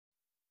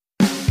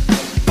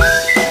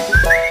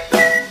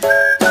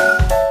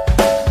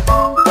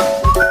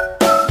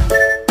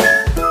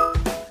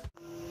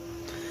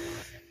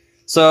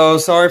So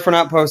sorry for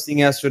not posting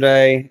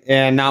yesterday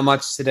and not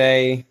much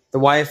today. The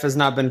wife has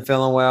not been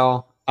feeling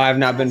well. I've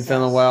not been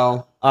feeling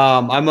well.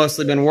 I've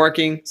mostly been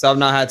working, so I've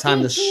not had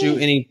time to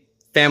shoot any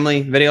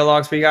family video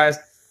logs for you guys.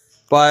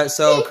 But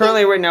so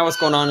currently right now what's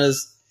going on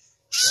is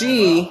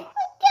she,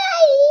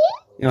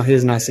 he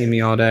does not see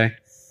me all day.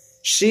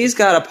 She's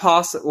got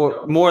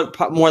a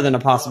more than a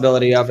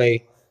possibility of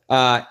a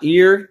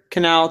ear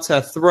canal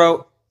to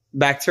throat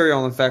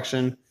bacterial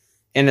infection,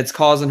 and it's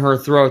causing her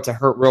throat to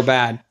hurt real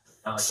bad.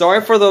 Sorry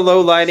for the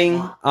low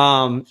lighting,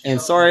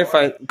 and sorry if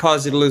I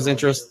caused you to lose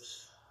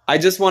interest. I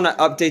just want to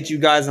update you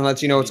guys and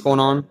let you know what's going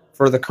on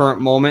for the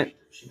current moment.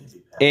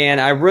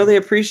 And I really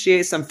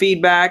appreciate some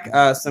feedback,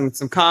 some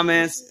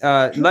comments.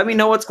 Let me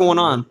know what's going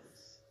on.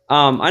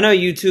 I know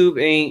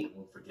YouTube ain't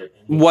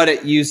what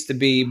it used to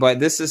be, but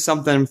this is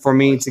something for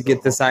me to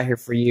get this out here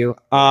for you.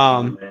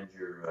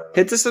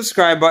 Hit the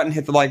subscribe button,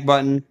 hit the like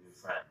button.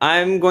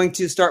 I'm going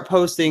to start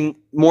posting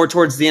more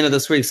towards the end of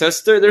this week. So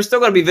there's still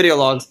going to be video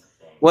logs,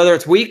 whether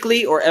it's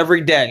weekly or every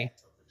day.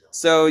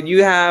 So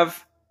you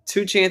have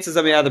 2 chances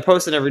of me either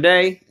posting every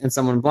day and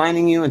someone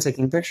blinding you and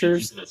taking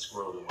pictures.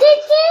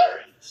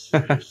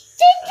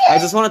 I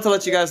just wanted to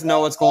let you guys know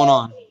what's going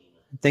on.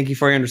 Thank you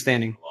for your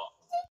understanding.